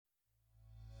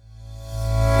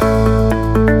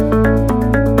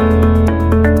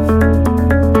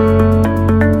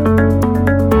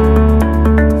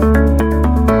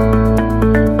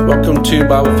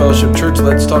Fellowship Church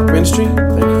Let's Talk Ministry.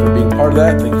 Thank you for being part of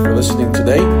that. Thank you for listening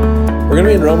today. We're going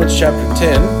to be in Romans chapter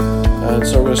 10, and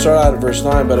so we're going to start out at verse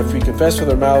 9. But if we confess with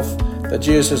our mouth that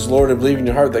Jesus is Lord and believe in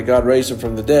your heart that God raised him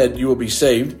from the dead, you will be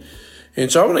saved.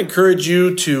 And so I want to encourage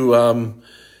you to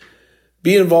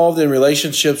be involved in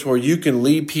relationships where you can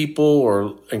lead people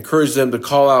or encourage them to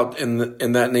call out in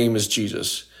that name is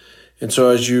Jesus. And so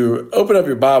as you open up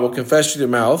your Bible, confess with your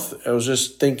mouth. I was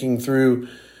just thinking through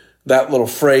that little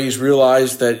phrase,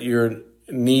 realize that you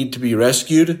need to be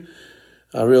rescued.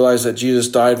 Realize that Jesus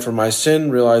died for my sin.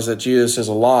 Realize that Jesus is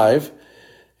alive.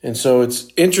 And so it's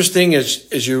interesting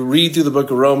as you read through the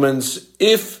book of Romans,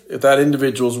 if that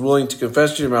individual is willing to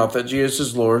confess to your mouth that Jesus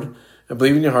is Lord and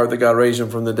believe in your heart that God raised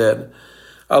him from the dead.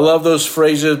 I love those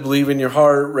phrases, believe in your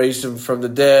heart, raised him from the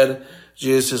dead,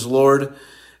 Jesus is Lord.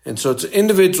 And so it's an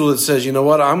individual that says, you know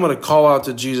what, I'm going to call out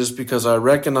to Jesus because I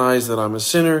recognize that I'm a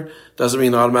sinner. Doesn't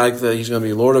mean automatically that he's going to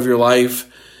be Lord of your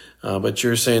life. But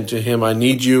you're saying to him, I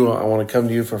need you. I want to come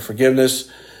to you for forgiveness.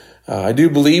 I do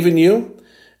believe in you.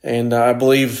 And I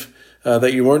believe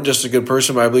that you weren't just a good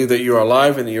person, but I believe that you are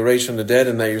alive and that you're raised from the dead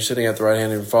and that you're sitting at the right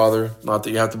hand of your Father. Not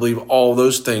that you have to believe all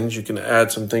those things. You can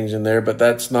add some things in there, but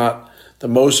that's not the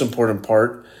most important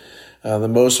part. The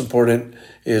most important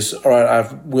is, all right,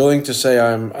 I'm willing to say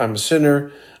I'm a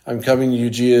sinner. I'm coming to you,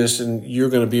 Jesus, and you're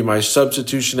going to be my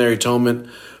substitutionary atonement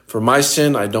for my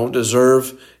sin. I don't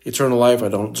deserve eternal life. I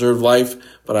don't deserve life,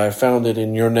 but I found it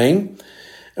in your name.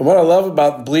 And what I love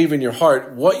about believe in your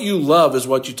heart, what you love is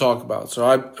what you talk about.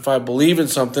 So if I believe in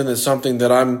something, it's something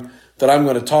that I'm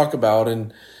going to talk about.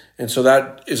 And so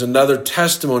that is another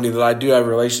testimony that I do have a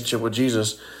relationship with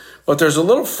Jesus. But there's a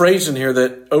little phrase in here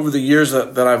that over the years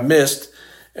that I've missed,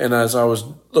 and as I was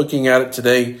looking at it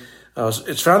today,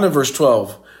 it's found in verse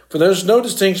 12. For there's no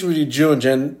distinction between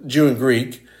Jew and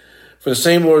Greek, for the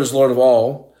same Lord is Lord of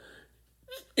all.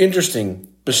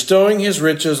 Interesting. Bestowing his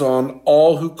riches on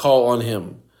all who call on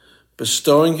him.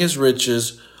 Bestowing his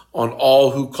riches on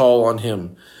all who call on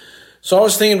him. So I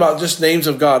was thinking about just names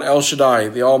of God. El Shaddai,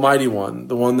 the Almighty One,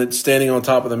 the one that's standing on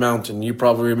top of the mountain. You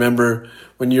probably remember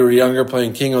when you were younger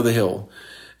playing King of the Hill.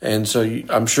 And so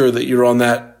I'm sure that you're on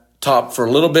that top for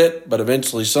a little bit, but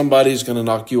eventually somebody's going to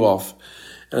knock you off.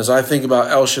 And as I think about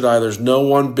El Shaddai, there's no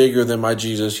one bigger than my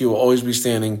Jesus. He will always be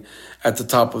standing at the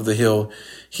top of the hill.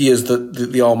 He is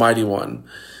the Almighty One.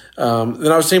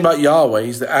 Then I was thinking about Yahweh.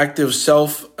 He's the active,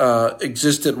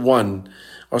 self-existent one.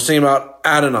 I was thinking about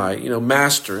Adonai,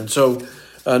 master. And so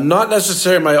not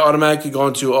necessarily am I automatically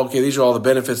going to, okay, these are all the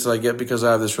benefits that I get because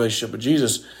I have this relationship with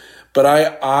Jesus. But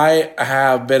I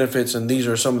have benefits, and these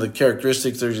are some of the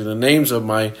characteristics. These are the names of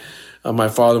my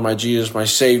Father, my Jesus, my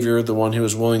Savior, the one who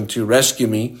is willing to rescue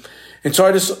me. And so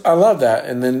I love that.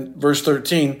 And then verse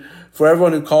 13, for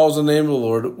everyone who calls the name of the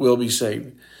Lord will be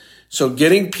saved. So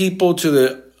getting people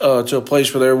to a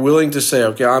place where they're willing to say,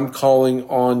 okay, I'm calling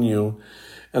on you.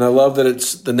 And I love that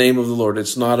it's the name of the Lord.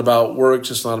 It's not about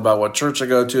works. It's not about what church I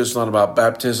go to. It's not about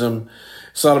baptism.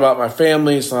 It's not about my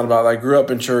family. It's not about I grew up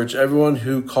in church. Everyone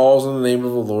who calls on the name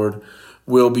of the Lord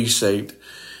will be saved.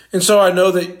 And so I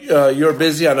know that you're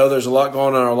busy. I know there's a lot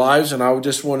going on in our lives, and I would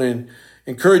just want to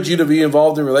encourage you to be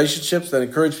involved in relationships that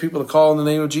encourage people to call on the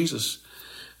name of Jesus.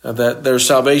 That their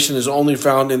salvation is only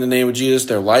found in the name of Jesus.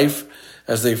 Their life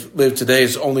as they live today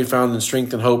is only found in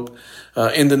strength and hope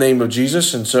in the name of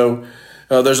Jesus. And so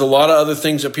there's a lot of other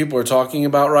things that people are talking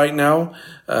about right now.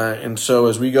 And so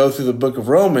as we go through the book of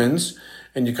Romans,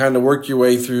 and you kind of work your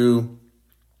way through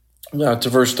to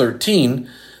verse 13,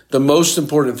 the most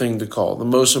important thing to call, the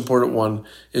most important one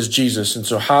is Jesus. And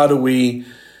so how do we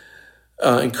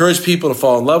encourage people to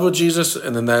fall in love with Jesus?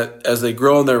 And then that as they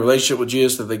grow in their relationship with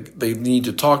Jesus, that they need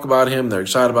to talk about him. They're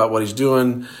excited about what he's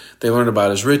doing. They learn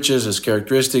about his riches, his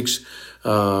characteristics,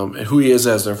 and who he is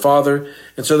as their Father.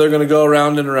 And so they're going to go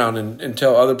around and around and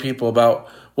tell other people about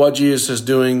what Jesus is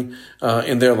doing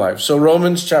in their life. So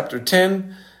Romans chapter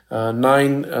 10,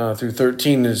 9 through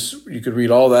 13 is, you could read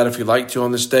all that if you'd like to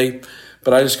on this day,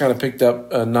 but I just kind of picked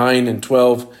up 9 and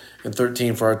 12 and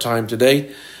 13 for our time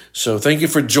today. So thank you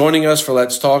for joining us for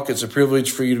Let's Talk. It's a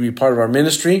privilege for you to be part of our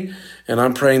ministry, and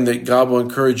I'm praying that God will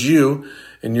encourage you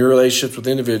in your relationships with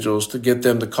individuals to get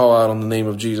them to call out on the name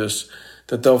of Jesus,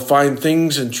 that they'll find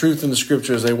things and truth in the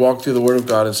scripture as they walk through the Word of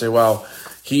God and say, wow,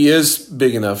 he is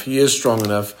big enough, he is strong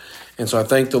enough. And so I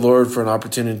thank the Lord for an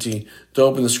opportunity to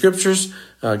open the scriptures.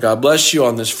 God bless you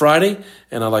on this Friday,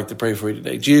 and I'd like to pray for you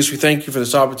today. Jesus, we thank you for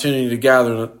this opportunity to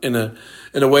gather in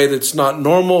a way that's not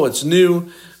normal, it's new.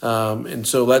 And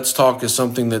so Let's Talk is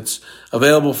something that's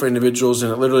available for individuals,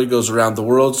 and it literally goes around the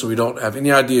world, so we don't have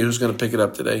any idea who's going to pick it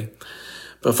up today.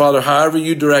 But Father, however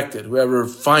you direct it, whoever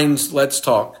finds Let's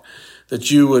Talk, that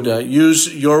you would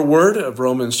use your word of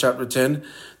Romans chapter 10,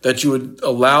 that you would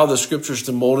allow the scriptures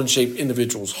to mold and shape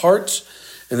individuals' hearts,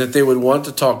 and that they would want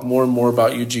to talk more and more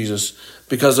about you, Jesus,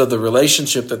 because of the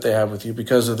relationship that they have with you,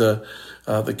 because of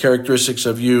the characteristics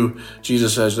of you,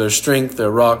 Jesus, as their strength, their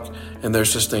rock, and their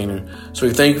sustainer. So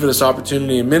we thank you for this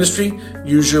opportunity in ministry.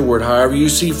 Use your word however you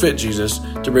see fit, Jesus,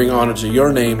 to bring honor to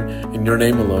your name and your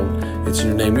name alone. It's in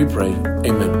your name we pray.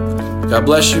 Amen. God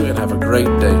bless you and have a great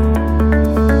day.